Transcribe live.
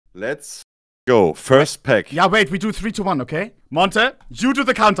Let's go. First pack. Yeah, wait, we do 3, 2, 1, okay? Monte, you do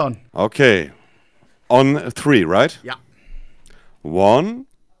the countdown. Okay. On 3, right? Yeah. 1,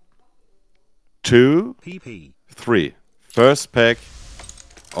 2, 3. First pack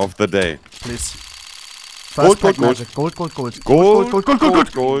of the day. Please. First pack magic. Gold. Gold.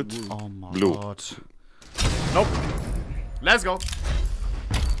 Oh my Blue. god. Nope. Let's go.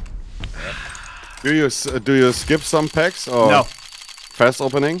 Do you skip some packs or No. fast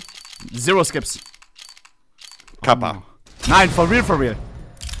opening? 0 skips. Kappa. Nine, for real.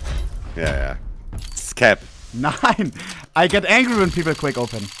 Yeah. Scap. 9. I get angry when people quick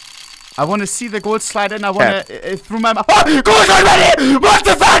open. I want to see the gold slide in. I want to through my mouth. Oh, gold already! What's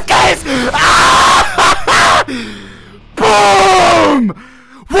the third case? Ah! Boom!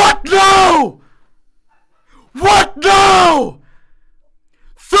 What now? What now?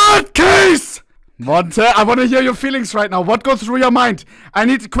 Third case! Monte, I want to hear your feelings right now. What goes through your mind? I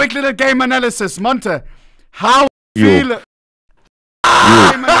need a quick little game analysis. Monte, how You. feel? Game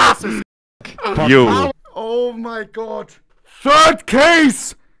analysis. You. How? Oh my god. Third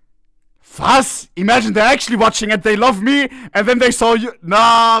case! Was? Imagine they're actually watching and they love me and then they saw you.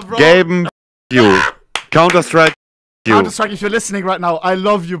 Nah, bro. Game. You. Counter-Strike. You. Counter-Strike, if you're listening right now, I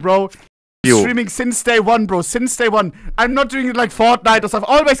love you, bro. You. Streaming since day one, bro. Since day one. I'm not doing it like Fortnite or stuff.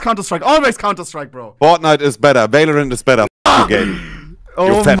 Always Counter-Strike. Always Counter-Strike, bro. Fortnite is better. Valorant is better. You game.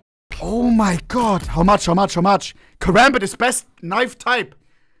 You fat. Oh my god. How much? Karambit is best knife type.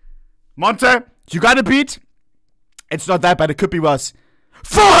 Monte, you got a beat? It's not that bad. It could be worse.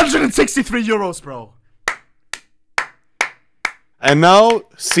 463 euros, bro. And now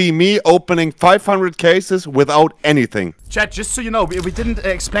see me opening 500 cases without anything. Chat, just so you know, we didn't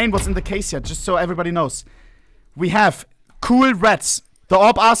explain what's in the case yet, just so everybody knows. We have cool reds. The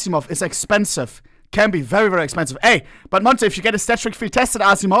Orb Asimov is expensive. Can be very, very expensive. Hey, but Monte, if you get a Stat Trick tested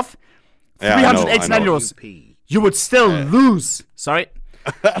Asimov, 389 euros, you would still lose. Sorry.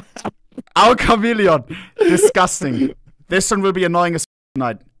 Our Chameleon. Disgusting. This one will be annoying as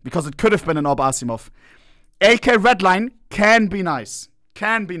tonight, because it could have been an Orb Asimov. AK Redline can be nice.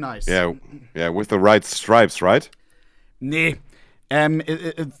 Yeah, with the right stripes, right? Nee.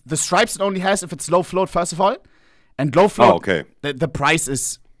 The stripes it only has if it's low float, first of all. And low float, okay. The price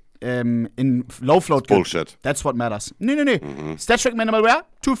is in low float good. Bullshit. That's what matters. No. Stat Trick minimal wear,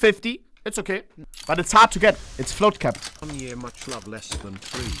 250. It's okay. But it's hard to get. It's float cap. 1 year, much love, less than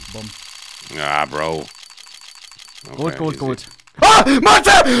 3. Boom. Ah, bro. Okay, Gold. Ah!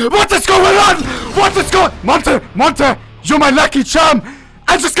 Monte! What is going on? Monte! You're my lucky charm!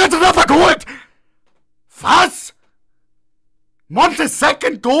 I just got another gold! Was? Monte,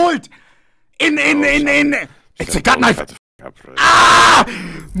 second gold! It's a gut knife! Ah!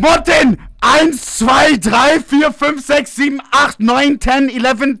 Monten! 1, 2, 3, 4, 5, 6, 7, 8, 9, 10,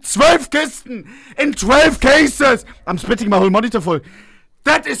 11, 12 Kisten! In 12 cases! I'm splitting my whole monitor full.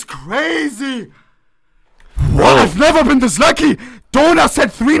 That is crazy! What? I've never been this lucky! Dona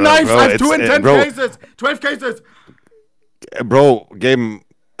said 3 knives, I have 2 in 10 cases! 12 cases! Bro, game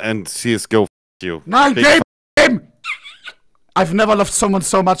and CSGO, you. Nine, game! I've never loved someone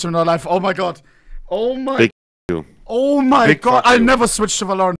so much in my life. Oh my god. Oh my you. Oh my Big god. fuck I'll you. never switch to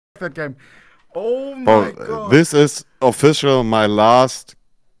Valorant that game. Oh my Bro, god. this is official my last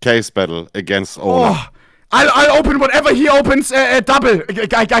case battle against Owen. Oh, I'll open whatever he opens double.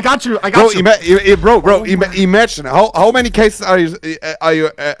 I got you. Bro, imagine how many cases are you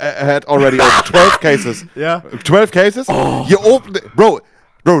had already opened? 12 cases. Yeah. 12 cases? Oh. You opened bro,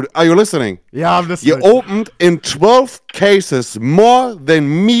 are you listening? Yeah, I'm listening. You opened in 12 cases more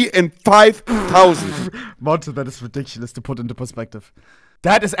than me in 5,000. Monte, that is ridiculous to put into perspective.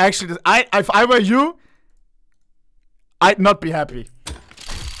 That is actually if I were you, I'd not be happy.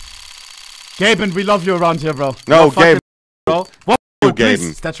 Gaben, we love you around here, bro. No, Gaben. Bro. What? You, Please,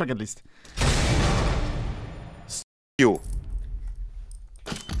 Gaben. Stat Trick at least. You.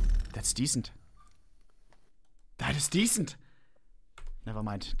 That's decent. That is decent. Never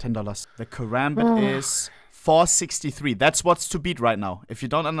mind. $10. The Karambit is 463. That's what's to beat right now. If you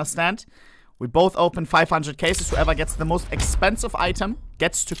don't understand, we both open 500 cases. Whoever gets the most expensive item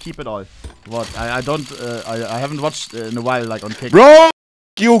gets to keep it all. What? I haven't watched in a while, like on Kick. Bro,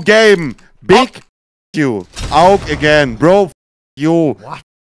 you game. Big you. Aug again. Bro, you. What?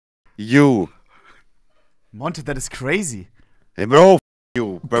 You. Monte, that is crazy. Hey, bro,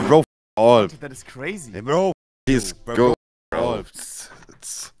 you. Bro, all. Monte, that is crazy. Hey, bro, please go. Bro,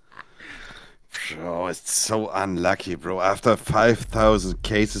 it's so unlucky, bro. After 5,000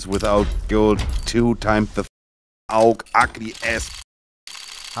 cases without gold, 2 times the Aug ugly ass.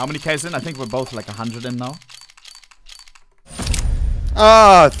 How many cases in? I think we're both like 100 in now.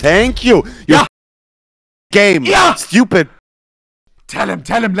 Ah, thank you. You Yeah. game. Yeah. Stupid. Tell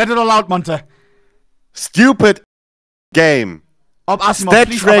him, let it all out, Monte. Stupid game. Ob Asimov, Stat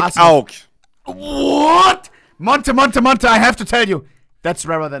please, track Ob Asimov. AUG. What? Monte, I have to tell you. That's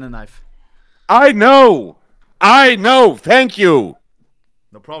rarer than a knife. I know. Thank you.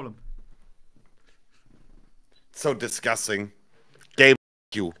 No problem. So disgusting. Game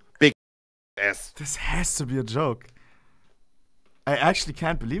you. Big ass. This has to be a joke. I actually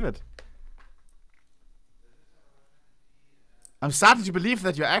can't believe it. I'm starting to believe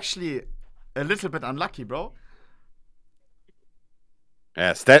that you're actually a little bit unlucky, bro.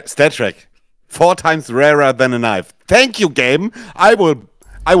 Yeah, stat track. 4 times rarer than a knife. Thank you, game. I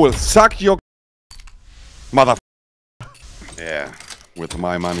will suck your mother. Yeah, with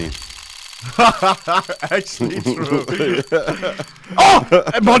my money. Actually true. Oh!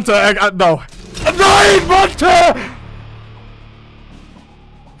 Monte, no. Nein, Monte!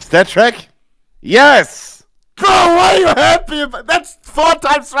 Stat track? Yes! Bro, why are you happy about that's 4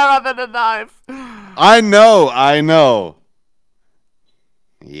 times rarer than a knife. I know.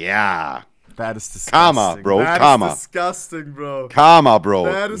 Yeah. That is disgusting. Karma, bro, That karma. is disgusting, bro. Karma, bro.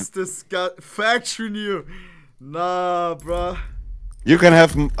 That is disgusting. Factory new. Nah, bro. You can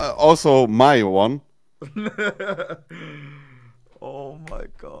have also my one. Oh my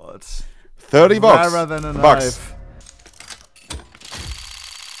god. 30 bucks. Rarer than a Bucks. knife.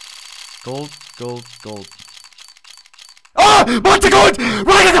 Gold. Oh! Monte Gold!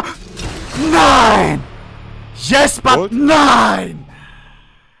 Right now! 9! Yes, but Gold? 9!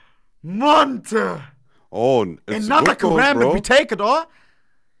 Monte! Oh, it's Another good gold, Karambit, bro. we take it, or?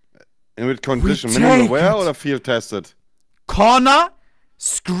 In which condition? We Minimal take wear it. or field tested? Corner,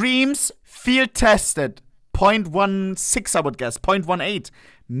 screams, field tested. 0.16, I would guess. 0.18.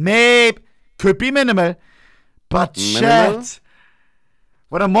 Maybe. Could be minimal. But Minimal? shit.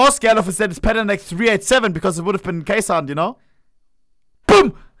 What I'm more scared of is that it's pattern like 387 because it would have been case hardened, you know?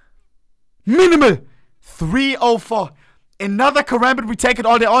 Boom! Minimal! 304. Another Karambit, we take it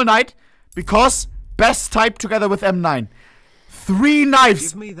all day, all night. Because best type together with M9. 3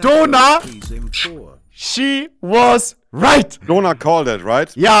 knives. Give me that Dona, please, M4. she was right. Dona called it,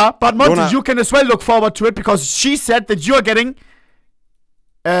 right? Yeah, but Monty, Dona- you can as well look forward to it because she said that you're getting.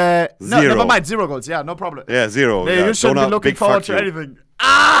 No, Zero. never mind, 0 goals. Yeah, no problem. Yeah, 0. Yeah, yeah. you shouldn't Dona, be looking big forward fuck to you. anything.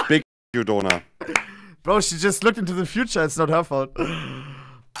 Ah! Big you, Dona. Bro, she just looked into the future. It's not her fault.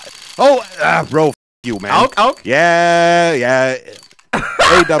 Oh, bro, you, man. Aug. Yeah.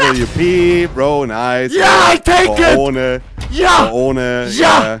 AWP, bro, nice. Yeah, I take it. Ohne. Yeah! Ohne.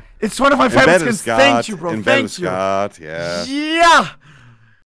 Yeah! It's one of my favorite Embedded skins. Thank you, bro. Embedded Thank you. Scat, yeah. Yeah!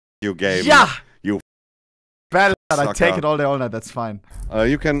 You game. Yeah! You Well, I sucker. take it all day, all night. That's fine.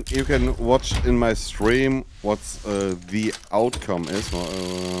 You can watch in my stream what's the outcome is.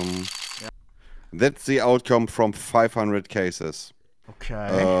 That's the outcome from 500 cases.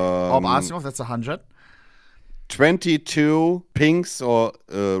 Okay. Ob Asimov, that's 100. 22 pinks or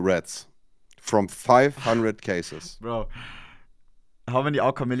reds from 500 cases. Bro. How many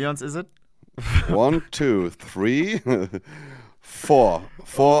outcome millions is it? 1, 2, 3, 4.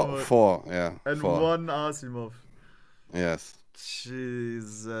 4. Yeah. And 4. 1 Asimov. Yes.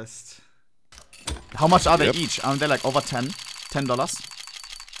 Jesus. How much are they Yep. each? Aren't they like over $10? $10?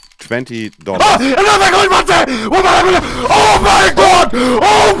 $20. Ah! Another gold monster! Oh my god!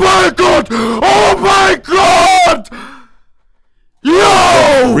 Oh my god! Oh my god!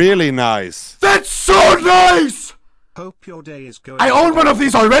 Yo! Really nice. That's so nice! Hope your day is going. I own one of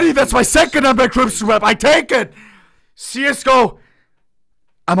these already. That's my second Ember Crips to rep. I take it. CSGO.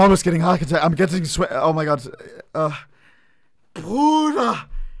 I'm almost getting heart attack. I'm getting sweat. Oh my god. Bruder.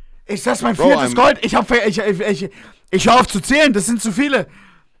 Ist das mein viertes Gold? Ich hör auf zu zählen. Das sind zu viele.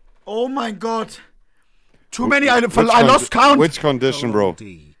 Oh mein Gott. Too many. I lost count. Which condition, bro?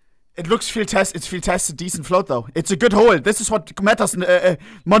 It looks field test. It's field tested. Decent float though. It's a good hole. This is what matters.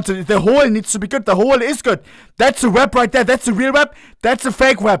 Monte. The hole needs to be good. The hole is good. That's a web right there. That's a real web. That's a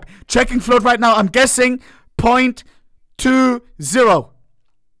fake web. Checking float right now. I'm guessing 0.20.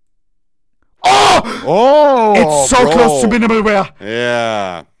 Oh! It's so bro. close to minimal wear.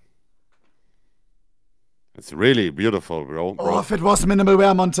 Yeah. It's really beautiful, bro. Oh, if it was minimal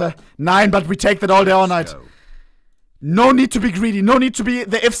wear, Monte. 9, but we take that all day, all night. No need to be greedy. No need to be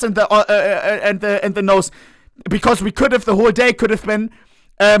the ifs and the no's, because we could have the whole day could have been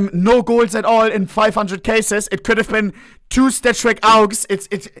no goals at all in 500 cases. It could have been 2 stat track augs.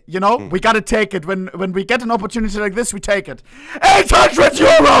 It's you know we gotta take it when we get an opportunity like this. We take it. 800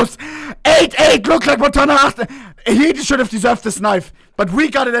 euros. 8 look like Montana. He should have deserved this knife, but we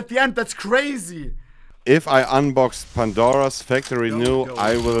got it at the end. That's crazy. if I unbox Pandora's Factory New,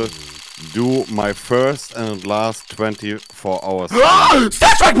 I will do my first and last 24 hours.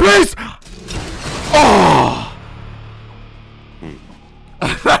 Stat track, please! Oh!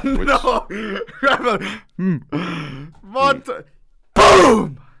 No! What?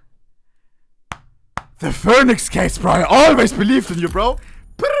 Boom! The Phoenix case, bro. I always believed in you, bro.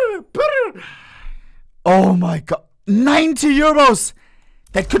 Oh my god. 90 euros!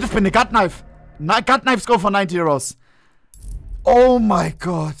 That could have been a gut knife. Gut knives go for 90 euros. Oh my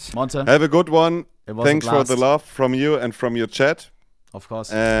god. Monte. Have a good one. was Thanks a for the blast. love from you and from your chat. Of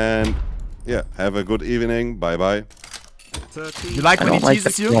course. And yeah, have a good evening. Bye bye. 13. You like I when he don't like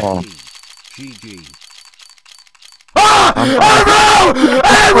teases that you? ball. GG.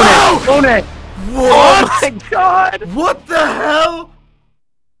 Own it! What? Oh my god! What the hell?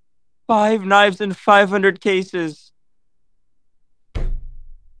 5 knives and 500 cases.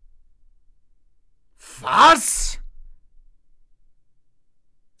 Was?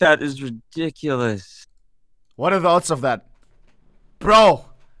 That is ridiculous. What are the odds of that? Bro.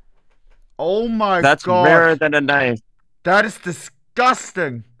 Oh my That's god. rarer than a knife. That is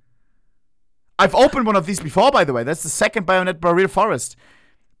disgusting. I've opened one of these before, by the way. That's the second Bayonet Barrier Forest.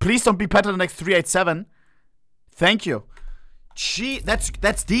 Please don't be better than X387. Thank you. Gee, that's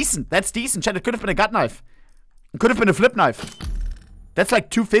decent. That's decent. Chat, it could have been a gut knife. It could have been a flip knife. That's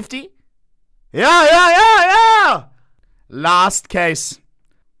like 250. Yeah. Last case.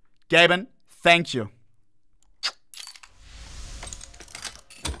 Gaben, thank you.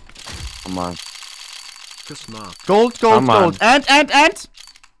 Come on. Just mark. Gold. Come on. And.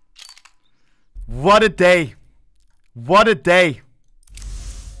 What a day. What a day.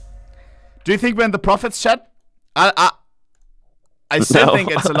 Do you think we're in the profits, chat? I still No.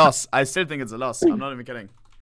 think it's a loss. I still think it's a loss. I'm not even kidding.